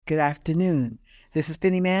Good afternoon. This is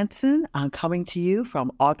Penny Manson. I'm coming to you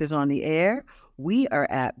from Authors on the Air. We are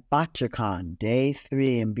at Bouchercon, day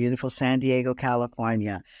 3 in beautiful San Diego,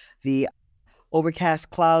 California. The overcast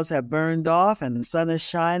clouds have burned off and the sun is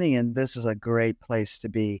shining, and this is a great place to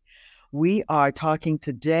be. We are talking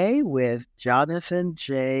today with Jonathan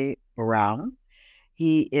J. Brown.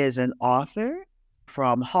 He is an author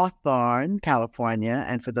from Hawthorne, California.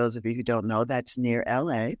 And for those of you who don't know, that's near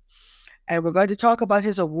LA. And we're going to talk about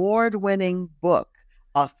his award-winning book,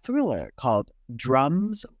 a thriller called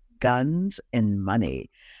Drums, Guns, and Money.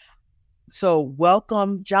 So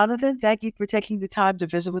welcome, Jonathan. Thank you for taking the time to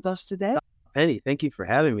visit with us today. Penny, thank you for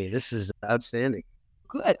having me. This is outstanding.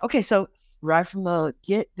 Good. Okay, so right from the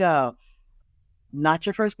get-go, not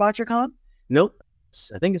your first Bouchercon? Nope.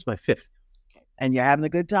 I think it's my 5th. And you're having a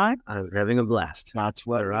good time? I'm having a blast. That's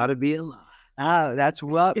what there ought to be a lot. Oh, that's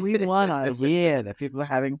what we want to hear, that people are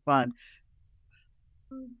having fun.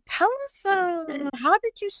 Tell us, how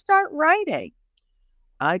did you start writing?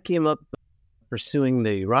 I came up pursuing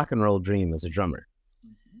the rock and roll dream as a drummer.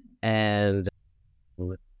 And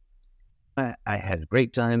I had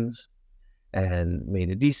great times and made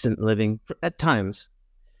a decent living at times.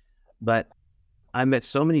 But I met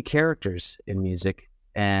so many characters in music,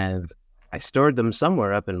 and I stored them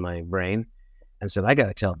somewhere up in my brain and said, I got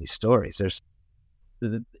to tell these stories. There's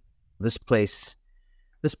this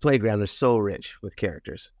playground is so rich with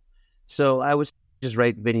characters. So I was just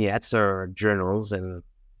write vignettes or journals, and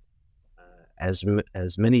as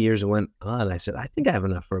many years went on, I said, I think I have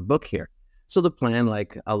enough for a book here. So the plan,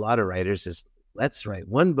 like a lot of writers, is let's write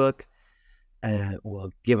one book, and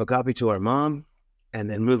we'll give a copy to our mom, and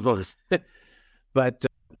then move on. But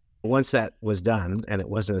once that was done, and it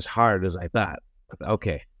wasn't as hard as I thought,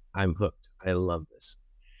 okay, I'm hooked. I love this.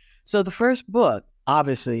 So the first book,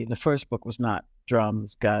 obviously, the first book was not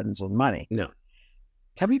Drums, Guns, and Money. No.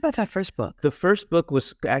 Tell me about that first book. The first book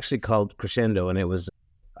was actually called Crescendo, and it was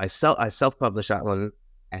I self-published that one,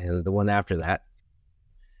 and the one after that,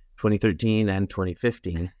 2013 and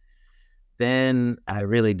 2015. Then I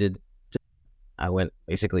went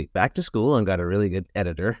basically back to school and got a really good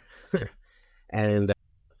editor and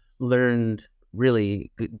learned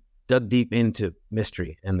dug deep into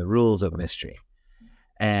mystery and the rules of mystery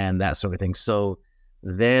and that sort of thing. So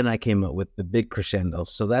then I came up with the big Crescendo.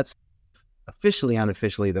 So that's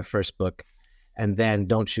unofficially the first book. And then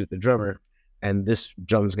Don't Shoot the Drummer. And this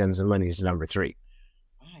Drums, Guns, and Money is number 3.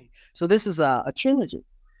 Right. So this is a trilogy.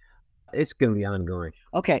 It's going to be ongoing.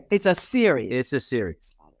 Okay. It's a series. It's a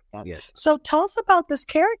series. Yes. So tell us about this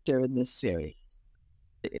character in this series.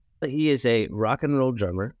 He is a rock and roll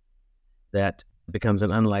drummer that becomes an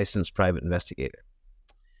unlicensed private investigator.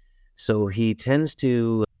 So he tends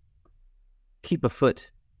to keep a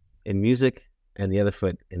foot in music and the other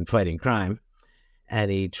foot in fighting crime.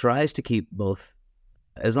 And he tries to keep both,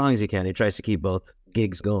 as long as he can, he tries to keep both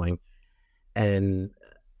gigs going. And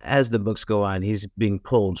as the books go on, he's being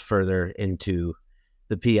pulled further into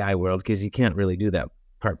the PI world because he can't really do that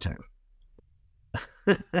part-time.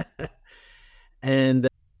 And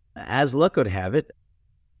as luck would have it,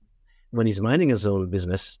 when he's minding his own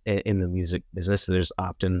business in the music business, there's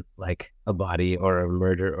often like a body or a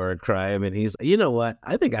murder or a crime. And he's, you know what?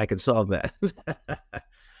 I think I can solve that.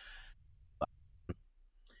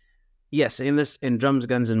 Yes, in Drums,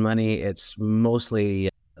 Guns, and Money, it's mostly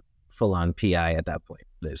full-on PI at that point.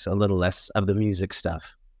 There's a little less of the music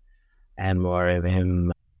stuff and more of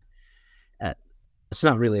him. It's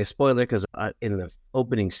not really a spoiler because in the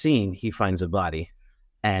opening scene, he finds a body,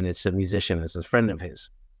 and it's a musician, it's a friend of his.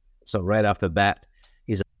 So right off the bat,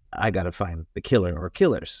 he's like, I got to find the killer or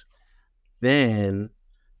killers. Then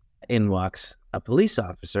in walks a police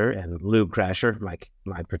officer, and Lou Crasher,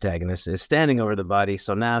 my protagonist, is standing over the body.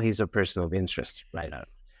 So now he's a person of interest right out.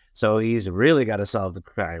 So he's really got to solve the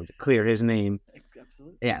crime to clear his name.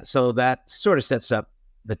 Absolutely. Yeah, so that sort of sets up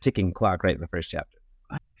the ticking clock right in the first chapter.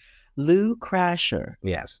 Lou Crasher.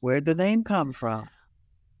 Yes. Where'd the name come from?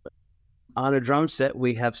 On a drum set,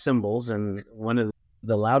 we have cymbals, and one of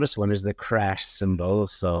the loudest one is the crash cymbal.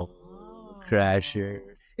 So Crasher.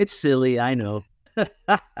 It's silly, I know.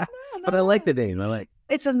 But I like the name.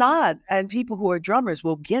 It's a nod, and people who are drummers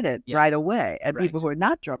will get it right away, and people who are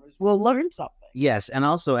not drummers will learn something. Yes, and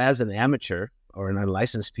also as an amateur or an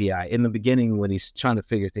unlicensed PI, in the beginning when he's trying to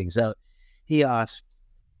figure things out, he asks,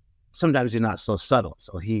 sometimes he's not so subtle,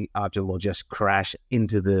 so he often will just crash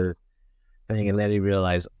into the thing, and then he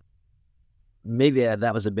realizes maybe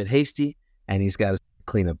that was a bit hasty, and he's got to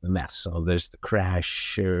clean up the mess. So there's the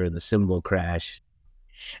crasher, the cymbal crash.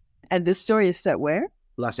 And this story is set where?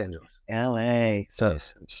 Los Angeles. L.A. So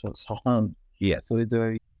home. Yes.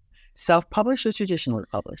 Self-published or traditionally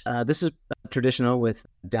published? This is traditional with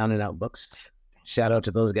Down and Out Books. Shout out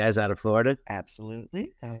to those guys out of Florida.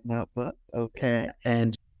 Absolutely. Notebooks. Okay.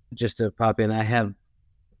 And just to pop in,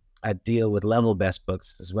 I deal with Level Best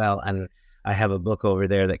Books as well. And I have a book over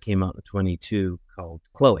there that came out in 22 called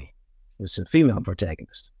Chloe. It's a female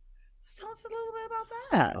protagonist. Tell us a little bit about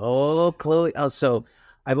that. Oh, Chloe. Oh, so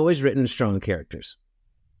I've always written strong characters.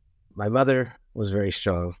 My mother was very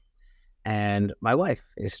strong, and my wife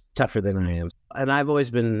is tougher than I am. And I've always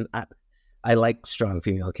been, I like strong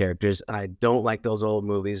female characters. And I don't like those old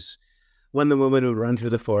movies when the woman would run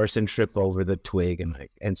through the forest and trip over the twig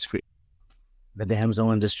and scream, the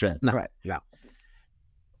damsel in distress. No, Right. no.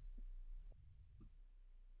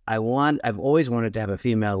 I've always wanted to have a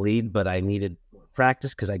female lead, but I needed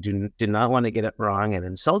practice because I did not want to get it wrong and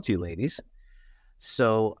insult you ladies.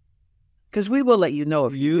 So, because we will let you know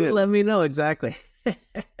if you do. Let me know exactly.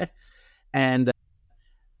 And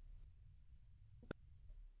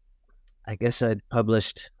I guess I'd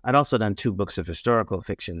also done 2 books of historical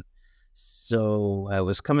fiction. So I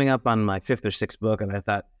was coming up on my 5th or 6th book, and I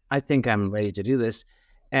thought, I think I'm ready to do this.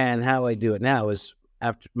 And how I do it now is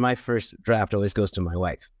after my first draft always goes to my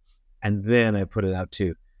wife. And then I put it out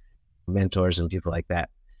to mentors and people like that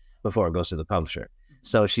before it goes to the publisher.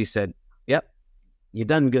 So she said, yep, you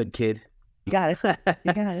done good, kid. You got it.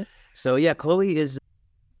 You got it. So yeah, Chloe it's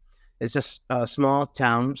just a small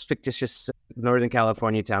town, fictitious Northern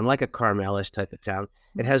California town, like a Carmelish type of town.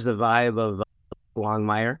 It has the vibe of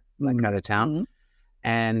Longmire, that kind of town. Mm-hmm.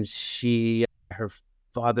 And her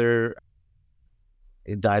father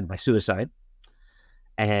died by suicide,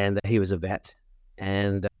 and he was a vet.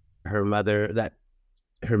 And her mother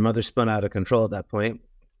spun out of control at that point,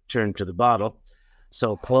 turned to the bottle.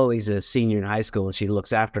 So Chloe's a senior in high school, and she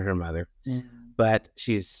looks after her mother. Mm-hmm. But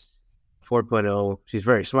she's 4.0. She's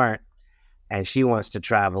very smart, and she wants to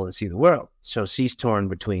travel and see the world. So she's torn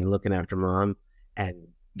between looking after mom and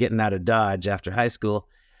getting out of Dodge after high school.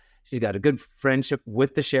 She's got a good friendship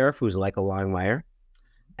with the sheriff, who's like a Longmire,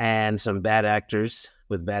 and some bad actors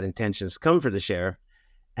with bad intentions come for the sheriff,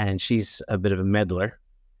 and she's a bit of a meddler.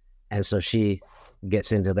 And so she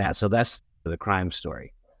gets into that. So that's the crime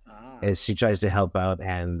story. Is she tries to help out,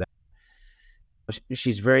 and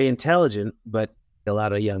she's very intelligent, but a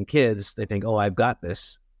lot of young kids, they think, oh, I've got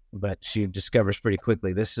this. But she discovers pretty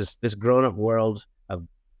quickly this grown-up world of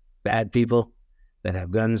bad people that have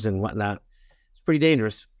guns and whatnot. It's pretty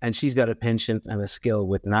dangerous. And she's got a penchant and a skill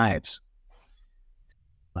with knives.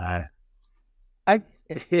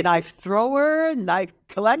 Knife thrower, knife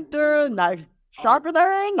collector, knife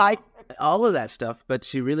sharpener, knife. All of that stuff, but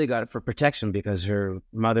she really got it for protection because her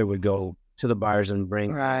mother would go to the bars and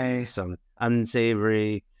bring some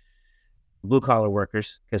unsavory blue-collar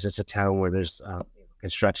workers, because it's a town where there's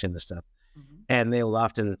construction and stuff. Mm-hmm. And they will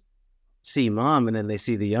often see mom, and then they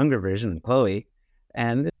see the younger version, Chloe,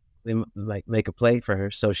 and they like make a play for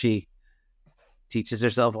her. So she teaches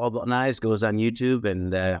herself all about knives, goes on YouTube,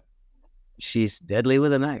 and she's deadly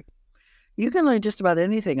with a knife. You can learn just about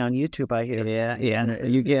anything on YouTube, I hear. Yeah,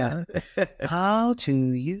 you can. How to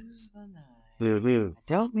use the knife. Mm-hmm. I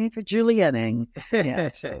don't mean for julienning.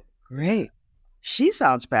 Yeah, so great. She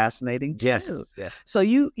sounds fascinating too. Yes. So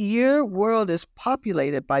your world is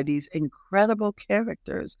populated by these incredible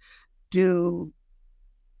characters. Do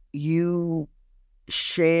you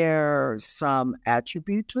share some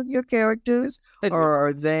attributes with your characters, or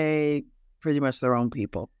are they pretty much their own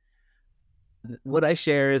people? What I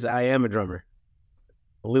share is I am a drummer.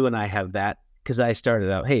 Lou and I have that because I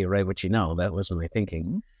started out, hey, write what you know. That was my thinking.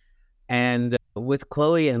 Mm-hmm. And with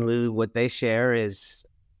Chloe and Lou, what they share is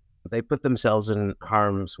they put themselves in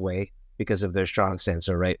harm's way because of their strong sense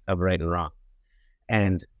of right and wrong.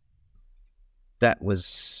 And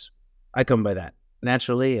I come by that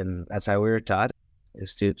naturally, and that's how we were taught,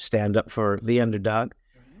 is to stand up for the underdog.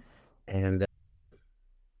 Mm-hmm. And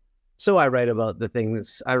so I write about the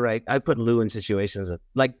things I put Lou in situations that,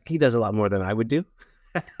 like, he does a lot more than I would do.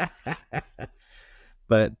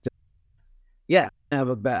 But yeah,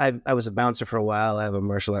 I was a bouncer for a while. I have a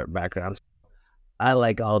martial art background. So I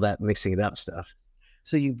like all that mixing it up stuff.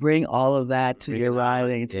 So you bring all of that to your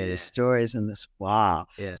writing, to your stories, and this, wow.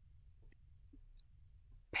 Yes.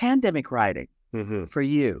 Pandemic writing, mm-hmm. for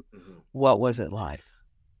you, mm-hmm. what was it like?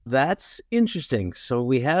 That's interesting. So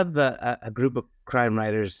we have a group of crime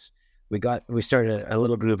writers. We started a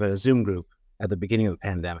little group, a Zoom group, at the beginning of the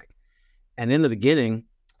pandemic. And in the beginning,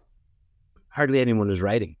 hardly anyone was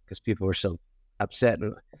writing because people were so upset.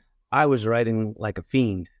 And I was writing like a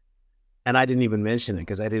fiend. And I didn't even mention it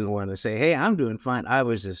because I didn't want to say, hey, I'm doing fine. I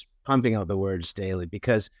was just pumping out the words daily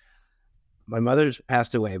because my mother's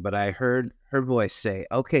passed away, but I heard her voice say,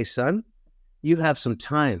 "Okay, son, you have some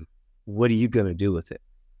time. What are you going to do with it?"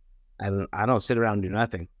 And I don't sit around and do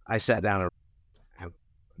nothing. I sat down and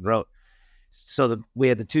wrote. So we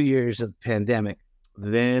had the 2 years of pandemic.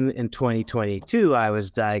 Then in 2022, I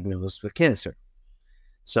was diagnosed with cancer.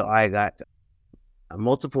 So I got a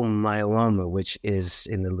multiple myeloma, which is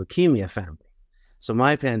in the leukemia family. So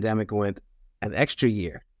my pandemic went an extra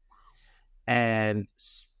year.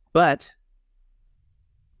 But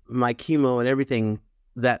my chemo and everything,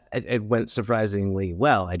 that it went surprisingly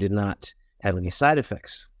well. I did not have any side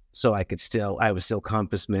effects. So I was still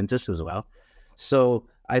compos mentis as well. So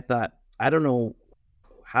I thought, I don't know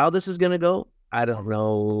how this is going to go. I don't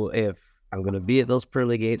know if I'm going to be at those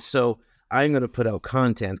pearly gates. So I'm going to put out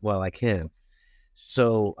content while I can.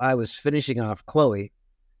 So I was finishing off Chloe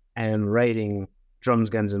and writing Drums,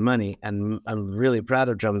 Guns, and Money. And I'm really proud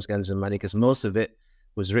of Drums, Guns, and Money because most of it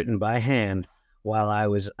was written by hand while I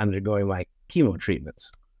was undergoing my chemo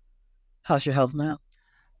treatments. How's your health now?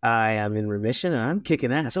 I am in remission and I'm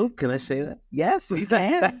kicking ass. Oh, can I say that? Yes, you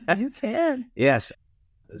can. You can. Yes.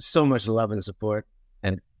 So much love and support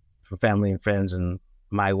and from family and friends. And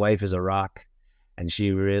my wife is a rock. And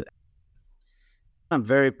I'm a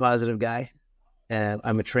very positive guy. And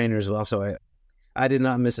I'm a trainer as well. So I did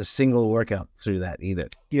not miss a single workout through that either.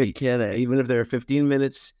 You're kidding. Even if there were 15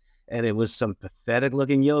 minutes and it was some pathetic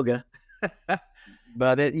looking yoga.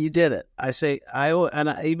 But you did it.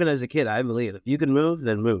 Even as a kid, I believe if you can move,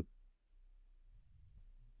 then move.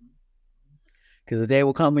 Because the day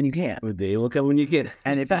will come when you can't. The day will come when you can't.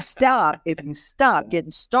 And if you stop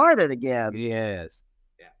getting started again, yes,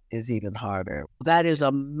 is even harder. That is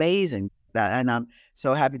amazing. And I'm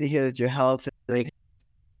so happy to hear that your health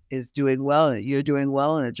is doing well, and you're doing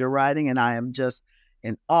well, and that you're writing. And I am just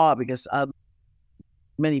in awe because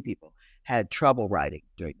many people had trouble writing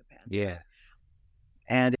during the pandemic. Yeah.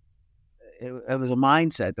 And it was a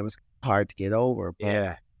mindset that was hard to get over. But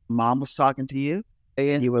yeah. Mom was talking to you.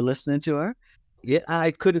 And you were listening to her. Yeah,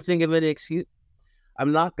 I couldn't think of any excuse.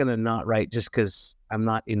 I'm not going to not write just because I'm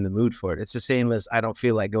not in the mood for it. It's the same as I don't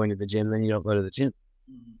feel like going to the gym, then you don't go to the gym.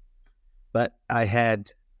 Mm-hmm. But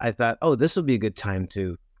I thought, oh, this will be a good time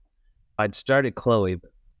I'd started Chloe,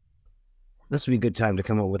 but this would be a good time to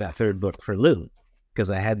come up with that third book for Lou because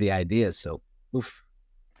I had the ideas. So, oof.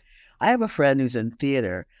 I have a friend who's in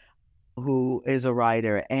theater who is a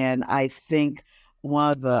writer, and I think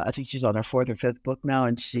she's on her fourth or fifth book now,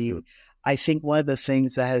 and I think one of the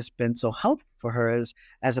things that has been so helpful for her is,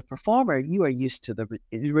 as a performer, you are used to the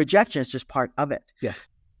rejection is just part of it. Yes.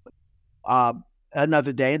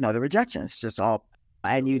 Another day, another rejection. It's just all,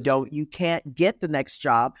 and you can't get the next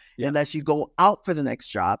job unless you go out for the next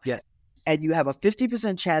job. Yes. And you have a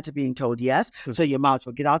 50% chance of being told yes, so you might as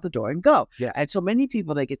well get out the door and go. Yeah. And so many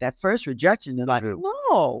people, they get that first rejection, they're like,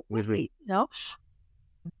 no, wait,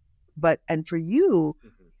 and for you,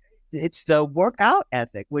 it's the workout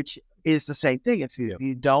ethic, which is the same thing. If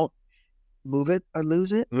you don't move it or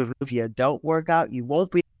lose it, if you don't work out, you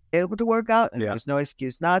won't be able to work out, and there's no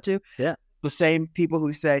excuse not to. Yeah. The same people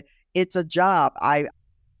who say, it's a job. I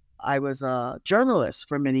was a journalist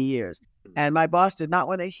for many years. And my boss did not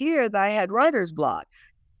want to hear that I had writer's block.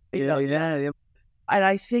 Yeah. And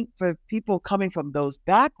I think for people coming from those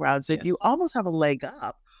backgrounds, that you almost have a leg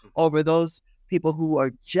up over those people who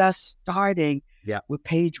are just starting with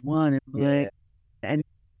page one. And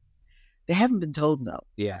they haven't been told no.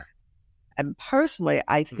 Yeah. And personally,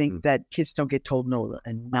 I think that kids don't get told no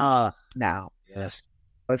enough now. Yes.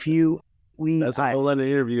 That's a whole other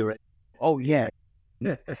interview, right? Oh, yeah.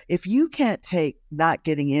 If you can't take not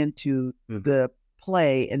getting into the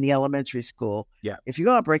play in the elementary school, if you're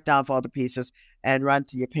going to break down for all the pieces and run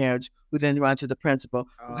to your parents, who then run to the principal,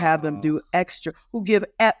 who have them do extra, who give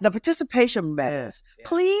the participation medals,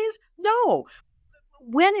 please, no.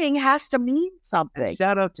 Winning has to mean something. And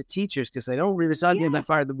shout out to teachers, because I don't really sound that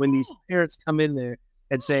far when these parents come in there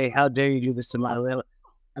and say, how dare you do this to my little...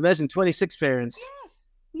 Imagine 26 parents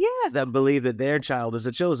that believe that their child is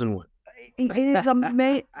a chosen one. It is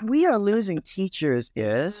amazing. We are losing teachers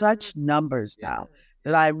in such numbers now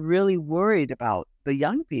that I'm really worried about the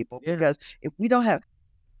young people, because if we don't have,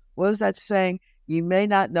 what is that saying? You may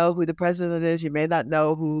not know who the president is. You may not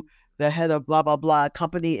know who the head of blah, blah, blah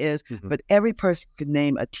company is, but every person can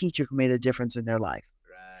name a teacher who made a difference in their life.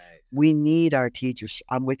 Right. We need our teachers.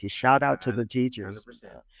 I'm with you. Shout out to the teachers. 100%.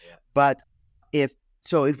 Yeah. But if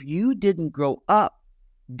you didn't grow up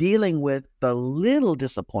dealing with the little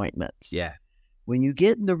disappointments. When you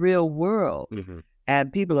get in the real world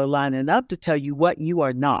and people are lining up to tell you what you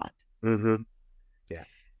are not. Yeah.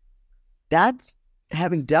 That's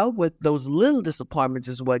having dealt with those little disappointments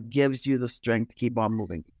is what gives you the strength to keep on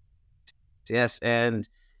moving. Yes, and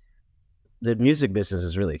the music business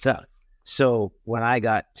is really tough. So when I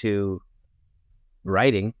got to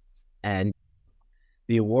writing and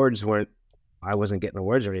the awards weren't, I wasn't getting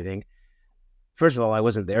awards or anything. First of all, I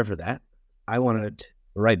wasn't there for that. I wanted to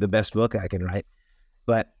write the best book I can write,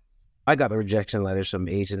 but I got the rejection letters from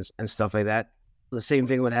agents and stuff like that. The same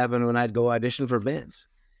thing would happen when I'd go audition for bands.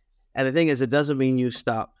 And the thing is, it doesn't mean you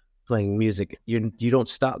stop playing music. You don't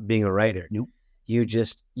stop being a writer. Nope. You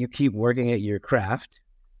keep working at your craft,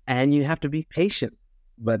 and you have to be patient.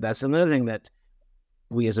 But that's another thing that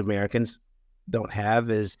we as Americans don't have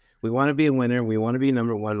is we want to be a winner. We want to be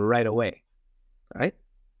number one right away. Right?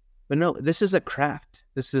 But no, this is a craft.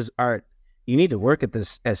 This is art. You need to work at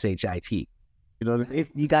this SHIT. You know what I mean?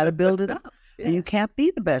 You got to build it up. Yeah. And you can't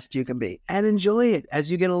be the best you can be. And enjoy it.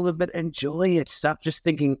 As you get a little bit, enjoy it. Stop just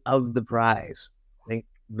thinking of the prize. Think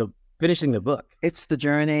finishing the book. It's the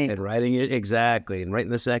journey. And writing it, exactly. And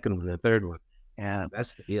writing the second one, the third one. Yeah.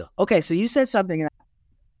 That's the deal. Okay, so you said something,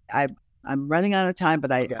 and I'm running out of time,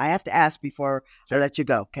 but I have to ask before I let you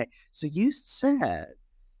go. Okay, so you said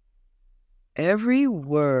every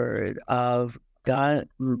word of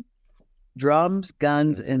drums,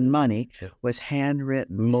 guns, and money was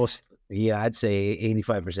handwritten. I'd say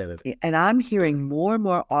 85% of it. And I'm hearing more and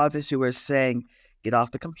more authors who are saying, get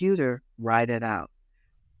off the computer, write it out.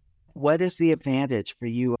 What is the advantage for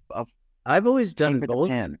you of I've always done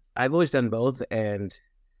both. I've always done both. And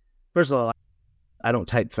first of all, I don't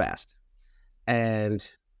type fast. And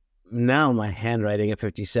now my handwriting at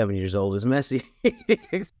 57 years old is messy.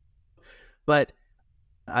 But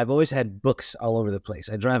I've always had books all over the place.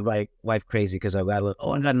 I drive my wife crazy because I got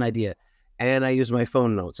an idea. And I use my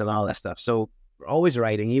phone notes and all that stuff. So we're always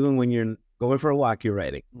writing. Even when you're going for a walk, you're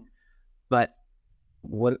writing. But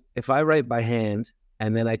if I write by hand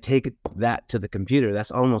and then I take that to the computer, that's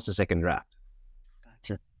almost a second draft.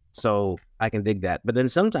 Gotcha. So I can dig that. But then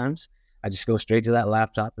sometimes I just go straight to that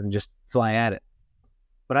laptop and just fly at it.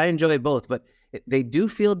 But I enjoy both. But they do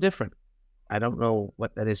feel different. I don't know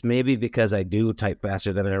what that is. Maybe because I do type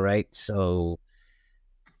faster than I write. So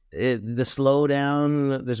the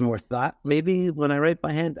slowdown, there's more thought maybe when I write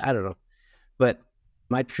by hand. I don't know. But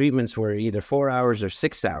my treatments were either 4 hours or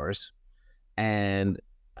 6 hours. And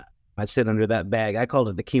I'd sit under that bag. I called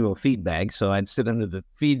it the chemo feed bag. So I'd sit under the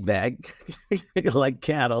feed bag like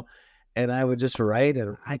cattle. And I would just write.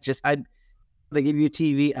 And they give you a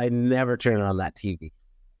TV. I never turn on that TV.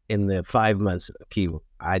 In the 5 months of chemo,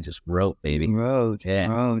 I just wrote, baby. Wrote.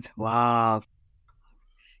 Wow.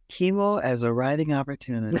 Chemo as a writing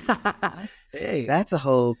opportunity. Hey, that's a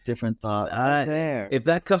whole different thought there. If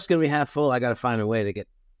that cup's going to be half full, I got to find a way to get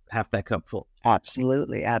half that cup full.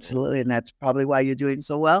 Absolutely. Absolutely. And that's probably why you're doing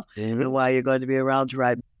so well and why you're going to be around to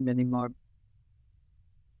write many more.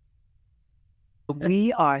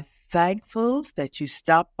 We are thankful that you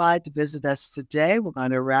stopped by to visit us today. We're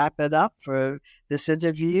going to wrap it up for this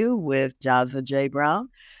interview with Jonathan J. Brown.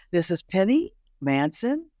 This is Penny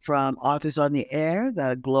Manson from Authors on the Air,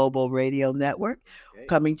 the global radio network,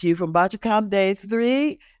 coming to you from Bouchercon Day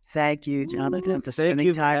 3. Thank you, Jonathan, for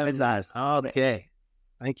spending time with us. Okay.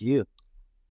 Thank you.